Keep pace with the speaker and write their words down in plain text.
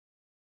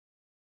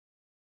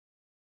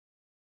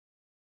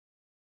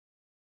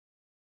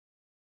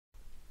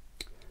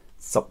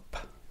Sup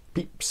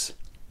peeps,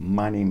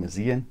 my name is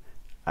Ian.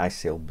 I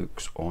sell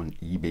books on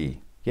eBay.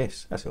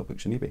 Yes, I sell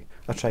books on eBay.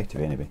 I try to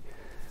anyway.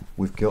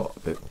 We've got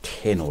about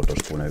 10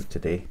 orders going out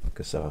today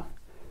because I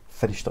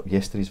finished up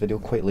yesterday's video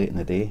quite late in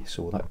the day,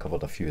 so that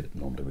covered a few that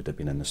normally would have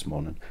been in this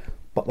morning,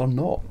 but they're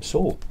not.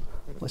 So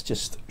let's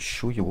just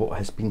show you what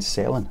has been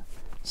selling.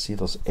 See if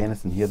there's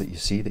anything here that you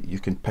see that you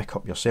can pick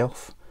up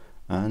yourself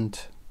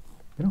and,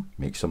 you know,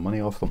 make some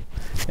money off them.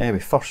 Anyway,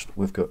 first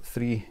we've got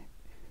 3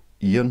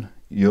 Ian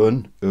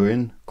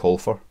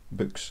Colfer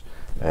books,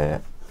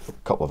 a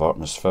couple of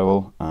Artemis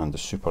Fowl and the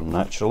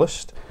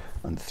Supernaturalist,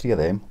 and 3 of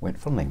them went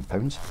for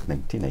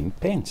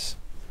 £9.99.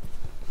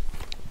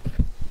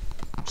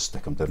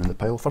 Stick them down in the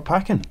pile for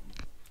packing.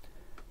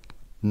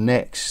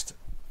 Next,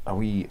 a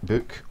wee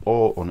book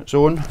all on its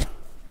own,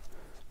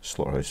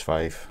 Slaughterhouse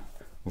 5,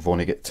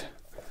 Vonnegut,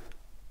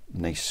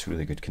 nice,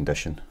 really good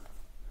condition,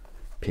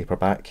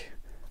 paperback.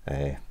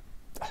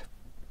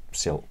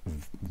 Sell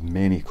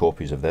many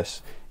copies of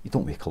this. You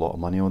don't make a lot of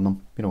money on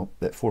them, you know,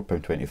 at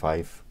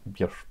 £4.25,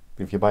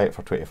 if you buy it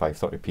for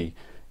 25-30p,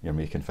 you're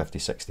making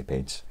 50-60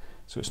 pence,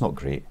 so it's not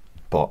great,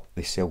 but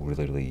they sell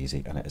really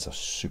easy, and it is a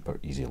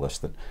super easy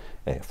listing.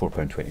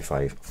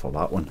 £4.25 for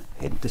that one.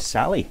 Head to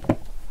Sally.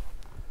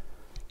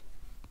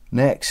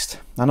 Next,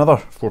 another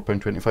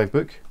 £4.25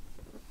 book,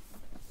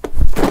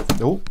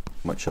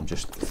 which I'm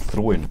just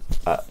throwing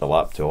at the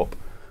laptop,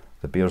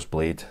 The Bear's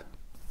Blade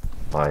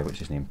by, what's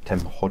his name,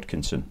 Tim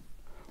Hodkinson.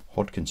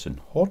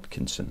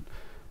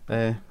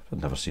 I've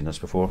never seen this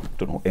before,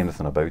 don't know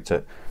anything about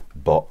it,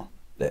 but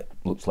it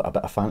looks like a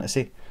bit of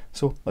fantasy,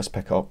 so let's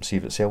pick it up and see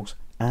if it sells.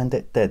 And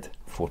it did,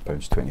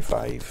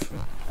 £4.25,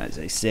 as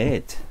I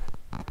said.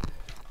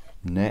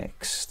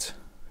 Next,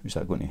 who's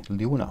that going to?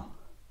 Leona.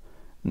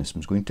 And this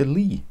one's going to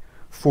Lee.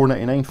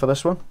 £4.99 for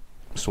this one.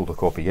 Sold a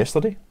copy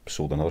yesterday,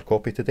 sold another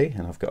copy today,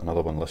 and I've got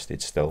another one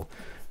listed still.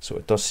 So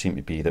it does seem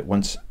to be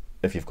that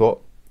if you've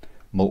got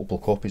multiple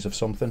copies of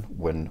something,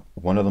 when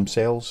one of them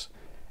sells,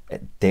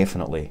 it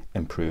definitely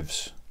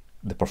improves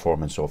the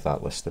performance of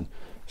that listing.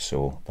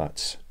 So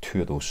that's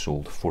 2 of those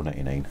sold,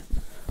 £4.99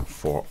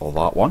 for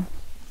that one,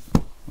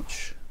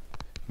 which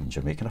means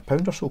you're making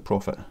 £1 or so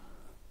profit.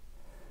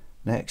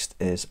 Next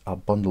is a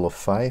bundle of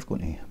 5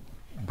 going to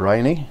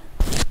Bryony,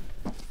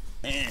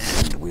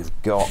 and we've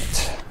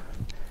got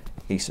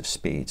Ace of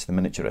Spades, The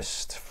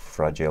Miniaturist,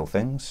 Fragile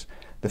Things,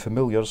 The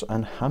Familiars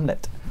and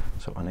Hamnet.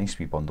 So a nice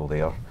wee bundle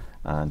there,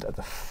 and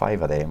the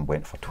 5 of them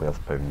went for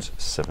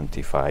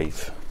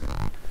 £12.75.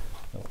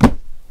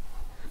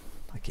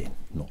 Again,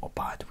 not a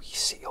bad wee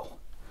sale.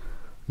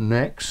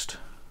 Next,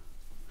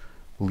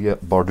 Leah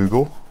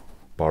Bardugo,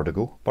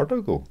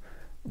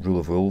 Rule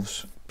of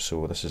Wolves.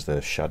 So this is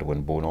the Shadow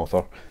and Bone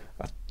author.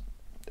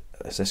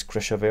 Is this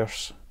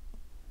Grishaverse?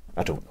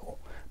 I don't know,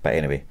 but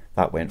anyway,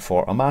 that went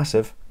for a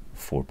massive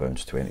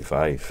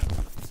 £4.25.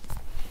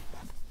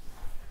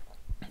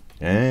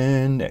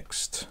 And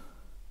next,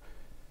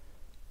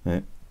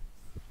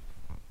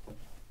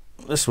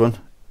 this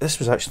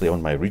was actually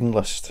on my reading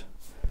list,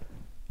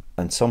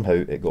 and somehow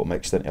it got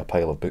mixed into a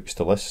pile of books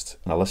to list,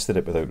 and I listed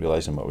it without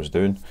realising what I was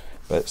doing.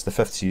 But it's the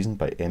 5th season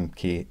by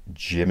M.K.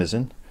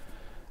 Jemisin.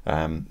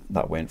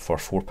 That went for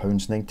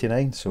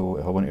 £4.99, so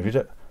if I want to read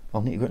it,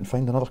 I'll need to go out and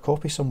find another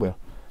copy somewhere.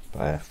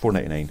 But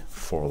 £4.99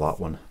 for that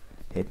one.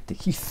 Head to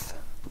Heath.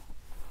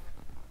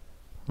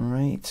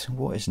 Right,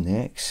 what is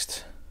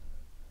next?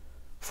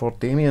 For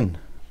Damien,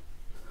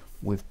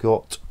 we've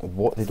got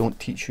What They Don't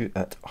Teach You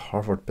at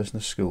Harvard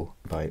Business School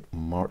by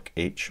Mark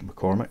H.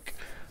 McCormick.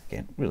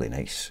 Again, really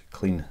nice,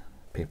 clean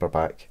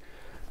paperback.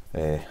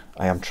 I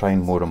am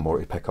trying more and more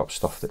to pick up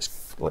stuff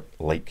that's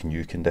like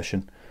new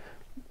condition.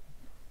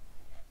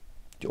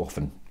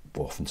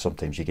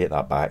 Sometimes you get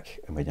that back,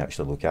 and when you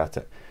actually look at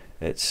it,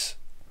 it's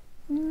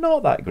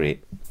not that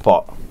great,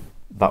 but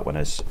that one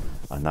is,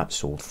 and that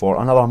sold for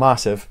another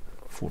massive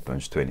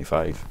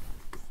 £4.25.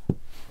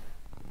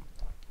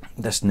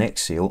 This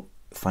next sale,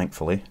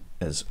 thankfully,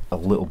 is a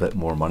little bit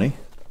more money,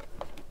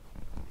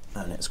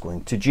 and it's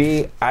going to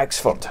J.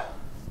 Axford.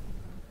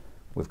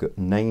 We've got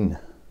 9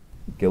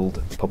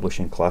 Guild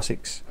Publishing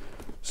classics,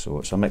 so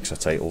it's a mix of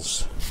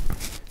titles.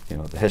 You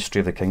know, The History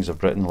of the Kings of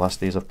Britain, The Last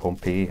Days of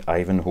Pompeii,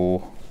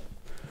 Ivanhoe,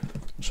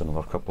 there's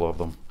another couple of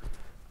them,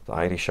 The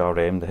Irish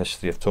RM, The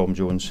History of Tom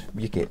Jones,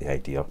 you get the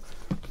idea.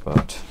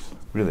 But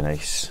really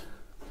nice,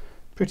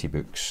 pretty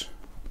books,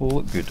 will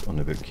look good on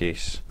the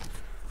bookcase.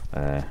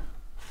 They're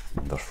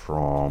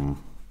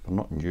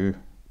not new,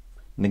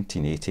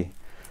 1980,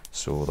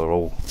 so they're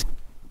all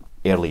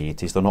early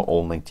 80s, they're not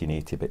all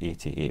 1980, but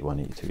 80, 81,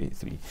 82,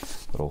 83,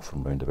 they're all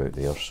from round about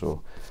there.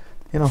 So,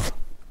 you know,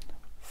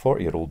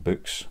 40-year-old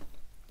books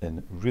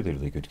in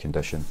really good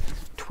condition,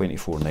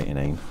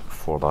 £24.99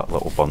 for that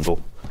little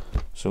bundle.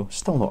 So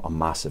still not a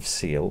massive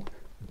sale,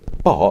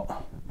 but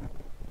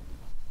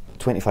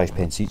 25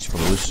 pence each for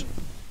those,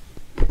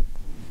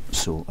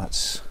 so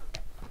that's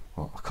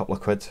a couple of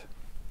quid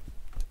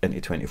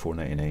into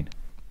 £24.99.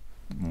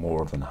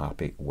 More than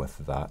happy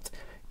with that,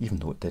 even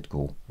though it did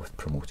go with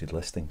promoted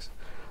listings.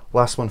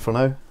 Last one for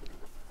now,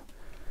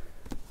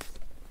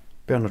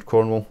 Bernard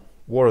Cornwell,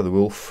 War of the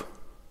Wolf,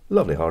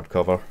 lovely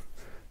hardcover.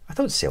 I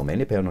don't sell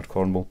many Bernard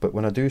Cornwell, but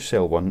when I do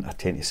sell one, I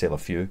tend to sell a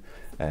few.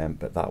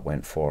 But that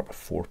went for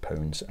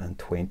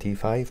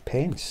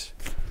 £4.25.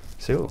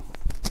 So,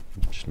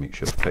 just make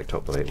sure I picked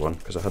up the right one,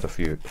 because I had a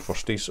few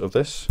firsties of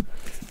this,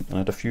 and I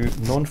had a few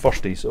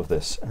non-firsties of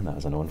this, and that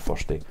is a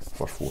non-firstie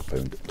for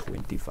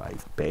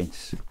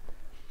 £4.25.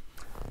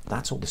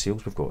 That's all the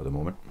sales we've got at the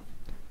moment.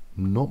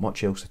 Not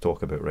much else to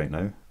talk about right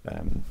now.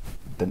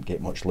 Didn't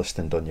get much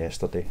listing done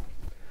yesterday.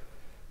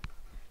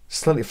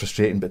 Slightly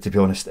frustrating, but to be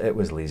honest, it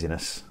was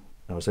laziness.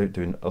 I was out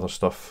doing other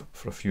stuff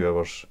for a few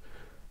hours,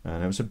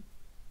 and it was a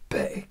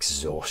bit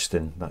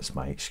exhausting. That's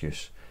my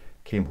excuse.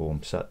 Came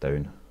home, sat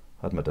down,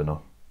 had my dinner,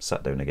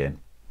 sat down again,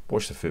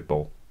 watched the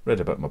football, read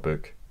a bit of my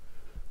book,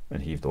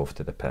 and heaved off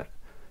to the pit.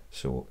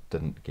 So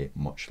didn't get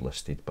much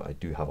listed, but I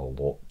do have a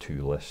lot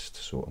to list,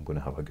 so I'm going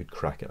to have a good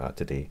crack at that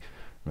today.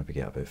 Maybe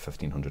get about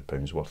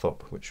 £1,500 worth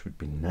up, which would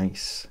be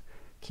nice.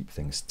 Keep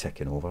things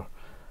ticking over.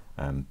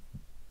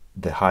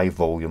 The high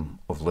volume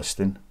of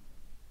listing,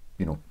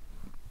 you know,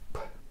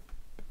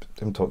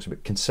 everyone talks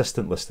about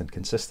consistent listing.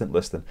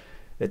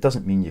 It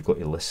doesn't mean you've got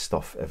to list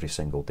stuff every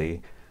single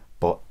day,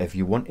 but if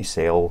you want to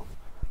sell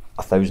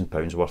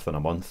 £1,000 worth in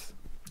a month,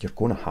 you're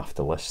going to have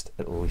to list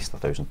at least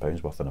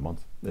 £1,000 worth in a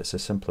month. It's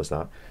as simple as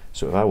that.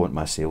 So if I want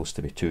my sales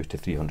to be £200 to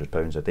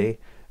 £300 a day,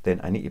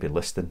 then I need to be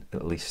listing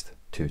at least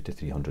 £200 to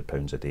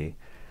 £300 a day.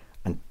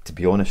 And to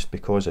be honest,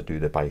 because I do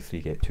the buy 3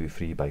 get 2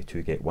 free, buy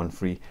 2 get 1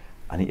 free,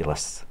 I need to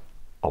list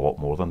a lot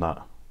more than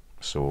that.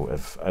 So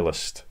if I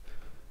want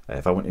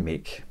to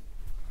make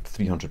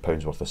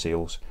 £300 worth of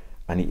sales,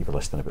 I need to be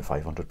listing about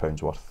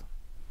 £500 worth,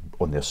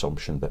 on the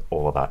assumption that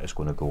all of that is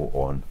going to go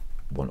on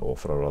one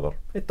offer or other.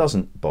 It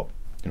doesn't, but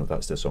you know,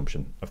 that's the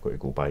assumption I've got to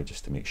go by,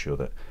 just to make sure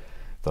that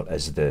there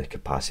is the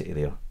capacity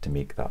there to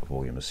make that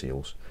volume of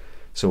sales.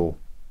 So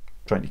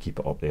trying to keep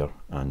it up there,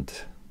 and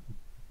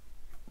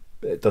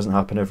it doesn't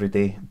happen every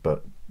day,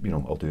 but you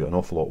know, I'll do an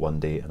awful lot one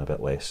day and a bit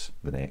less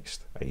the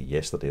next.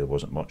 Yesterday there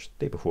wasn't much,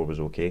 the day before was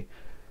okay.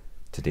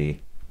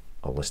 Today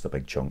I'll list a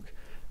big chunk,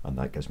 and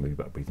that gives me a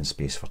bit of breathing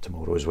space for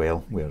tomorrow as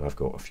well, where I've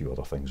got a few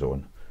other things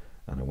on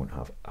and I won't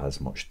have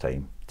as much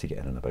time to get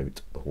in and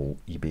about the whole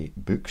eBay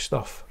book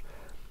stuff.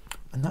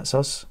 And that's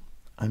us.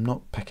 I'm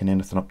not picking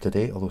anything up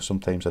today, although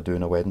sometimes I do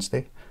on a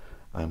Wednesday.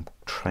 I'm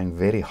trying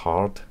very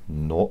hard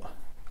not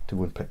to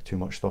go and pick too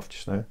much stuff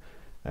just now.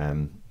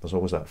 There's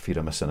always that fear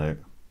of missing out.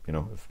 You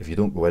know, if you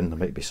don't go in, there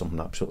might be something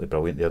absolutely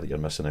brilliant there that you're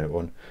missing out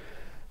on.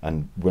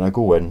 And when I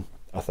go in,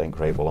 I think,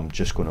 right, well, I'm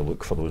just going to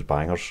look for those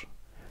bangers.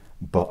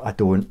 But I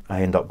don't.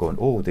 I end up going,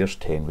 oh, there's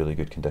 10 really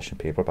good condition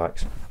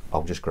paperbacks.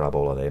 I'll just grab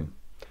all of them.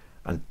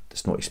 And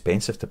it's not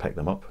expensive to pick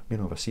them up. You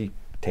know, if I see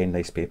 10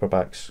 nice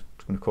paperbacks,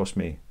 it's going to cost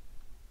me,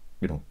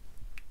 you know,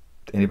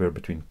 anywhere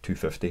between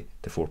 £2.50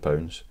 to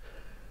 £4.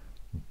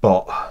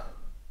 But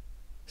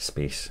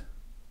space,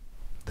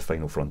 the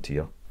final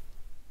frontier,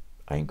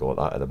 I ain't got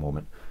that at the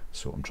moment.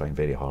 So I'm trying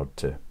very hard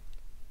to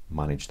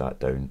manage that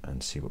down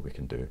and see what we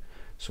can do.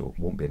 So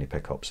won't be any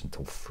pickups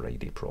until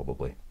Friday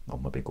probably. I'll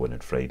maybe go in on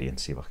Friday and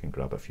see if I can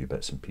grab a few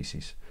bits and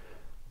pieces.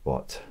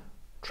 But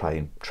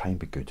try and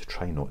be good.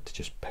 Try not to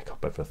just pick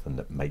up everything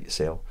that might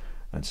sell,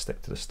 and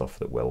stick to the stuff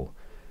that will,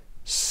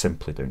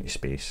 simply down to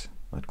space.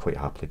 I'd quite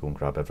happily go and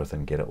grab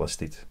everything, get it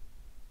listed,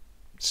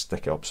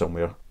 stick it up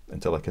somewhere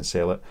until I can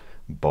sell it.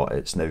 But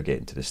it's now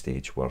getting to the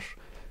stage where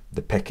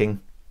the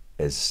picking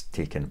is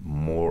taking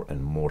more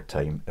and more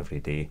time every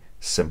day,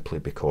 simply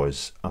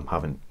because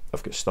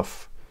I've got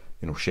stuff,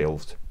 you know,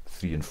 shelved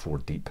 3 and 4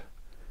 deep.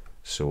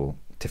 So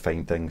to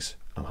find things,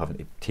 I'm having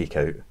to take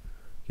out,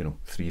 you know,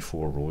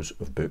 3-4 rows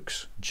of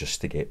books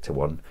just to get to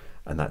one,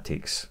 and that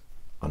takes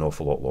an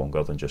awful lot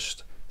longer than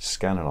just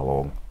scanning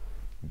along,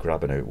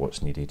 grabbing out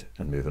what's needed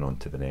and moving on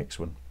to the next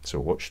one. So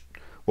what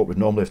would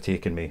normally have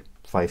taken me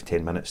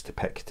 5-10 minutes to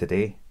pick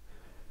today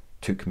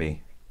took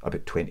me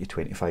about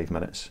 20-25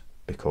 minutes,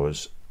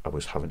 because I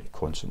was having to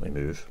constantly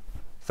move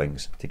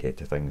things to get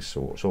to things.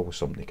 So it's always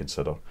something to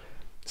consider.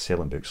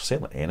 Selling books,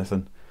 selling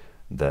anything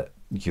that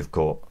you've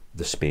got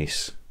the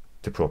space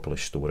to properly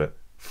store it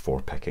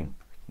for picking.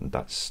 And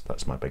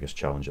that's my biggest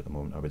challenge at the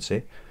moment, I would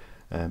say.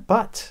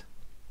 But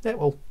it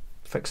will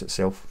fix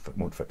itself. If it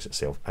won't fix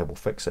itself, I will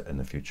fix it in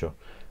the future.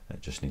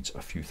 It just needs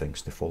a few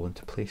things to fall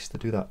into place to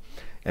do that.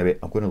 Anyway,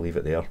 I'm going to leave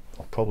it there.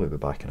 I'll probably be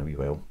back in a wee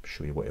while,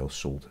 show you what else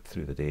sold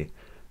through the day,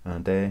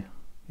 and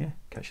yeah,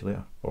 catch you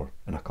later, or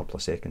in a couple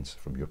of seconds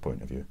from your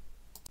point of view.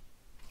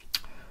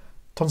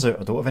 Turns out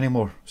I don't have any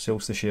more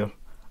sales to share.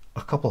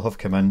 A couple have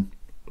come in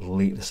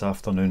late this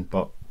afternoon,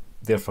 but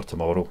they're for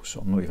tomorrow, so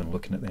I'm not even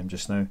looking at them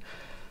just now.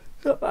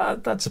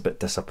 That's a bit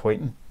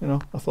disappointing, you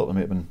know. I thought there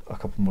might have been a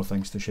couple more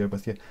things to share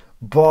with you,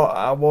 but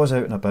I was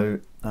out and about,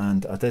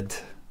 and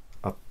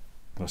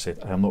I said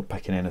I am not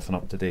picking anything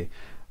up today,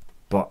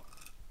 but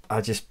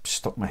I just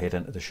stuck my head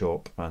into the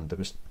shop, and there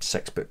was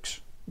 6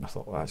 books. I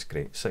thought, well, that's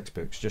great, 6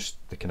 books, just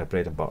the kind of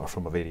bread and butter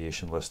from my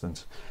variation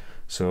listings.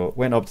 So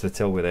went up to the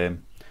till with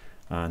them,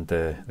 and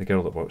the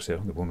girl that works there,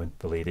 the woman,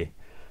 the lady,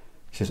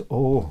 she says,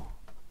 oh,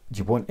 do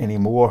you want any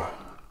more?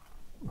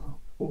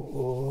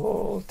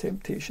 oh,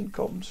 temptation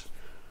comes.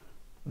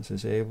 This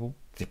is, well,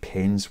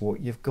 depends what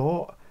you've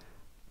got.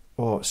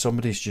 Oh,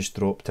 somebody's just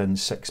dropped in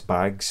 6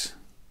 bags,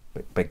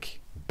 big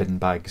bin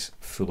bags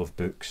full of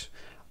books,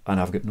 and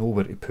I've got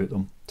nowhere to put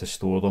them, to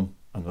store them,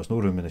 and there's no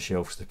room in the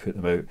shelves to put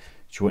them out. Do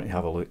you want to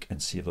have a look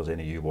and see if there's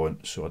any you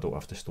want, so I don't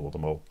have to store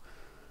them all?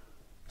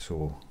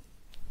 So,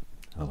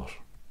 another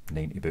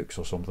 90 books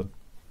or something.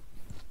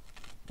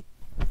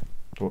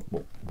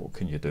 What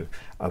can you do?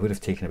 I would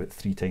have taken about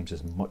 3 times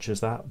as much as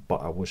that,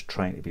 but I was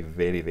trying to be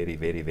very, very,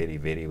 very, very,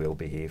 very well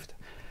behaved.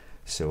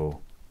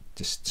 So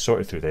just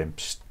sorted through them,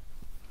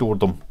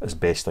 stored them as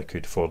best I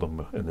could for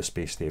them in the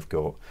space they've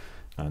got,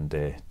 and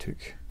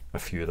took a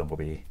few of them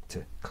away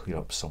to clear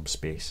up some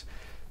space.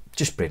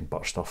 Just bread and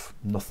butter stuff,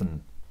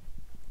 nothing,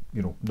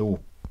 you know, no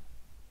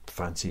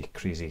fancy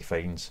crazy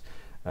finds.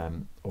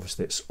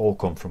 Obviously it's all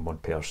come from one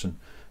person,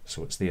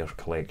 so it's their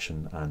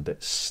collection, and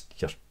it's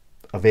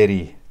a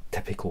very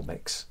typical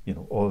mix, you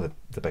know, all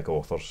the big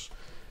authors.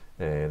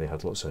 They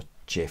had lots of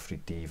Geoffrey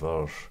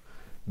Deaver,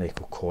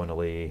 Michael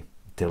Connolly,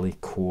 Dilly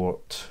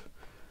Court,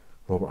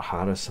 Robert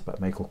Harris, a bit of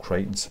Michael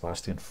Crichton,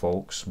 Sebastian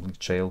Faulks, Lee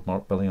Child,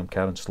 Mark Billingham,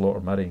 Karen Slaughter,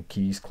 Marion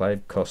Keyes,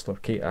 Clive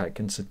Cussler, Kate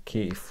Atkinson,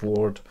 Katie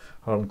Ford,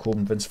 Harlan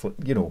Coben, Vince Flynn,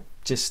 you know,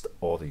 just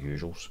all the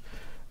usuals.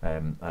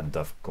 And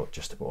I've got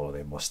just about all of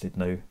them listed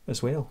now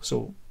as well.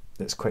 So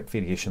it's quick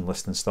variation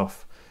listing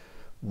stuff,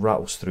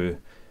 rattles through,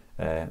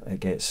 it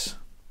gets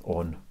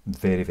on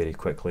very, very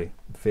quickly,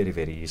 very,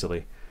 very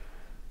easily.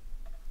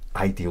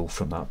 Ideal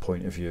from that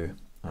point of view,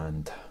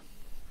 and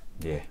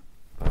yeah,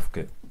 I've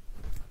got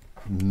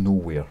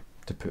nowhere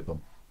to put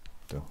them.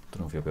 Don't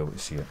know if you'll be able to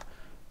see it,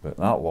 but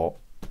that lot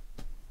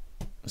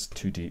is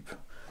too deep.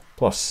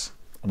 Plus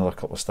another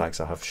couple of stacks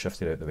I have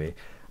shifted out the way,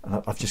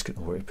 and I've just got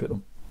nowhere to put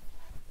them.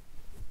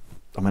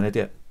 I'm an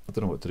idiot. I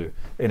don't know what to do.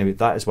 Anyway,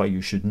 that is why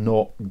you should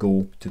not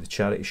go to the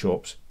charity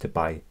shops to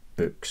buy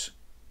books.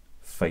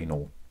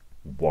 Final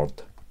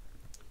word.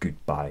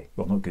 Goodbye.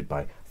 Well, not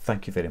goodbye.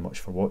 Thank you very much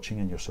for watching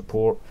and your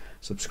support.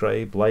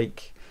 Subscribe,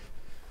 like,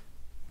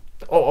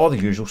 all the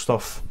usual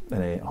stuff,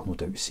 and I'll no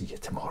doubt see you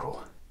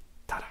tomorrow.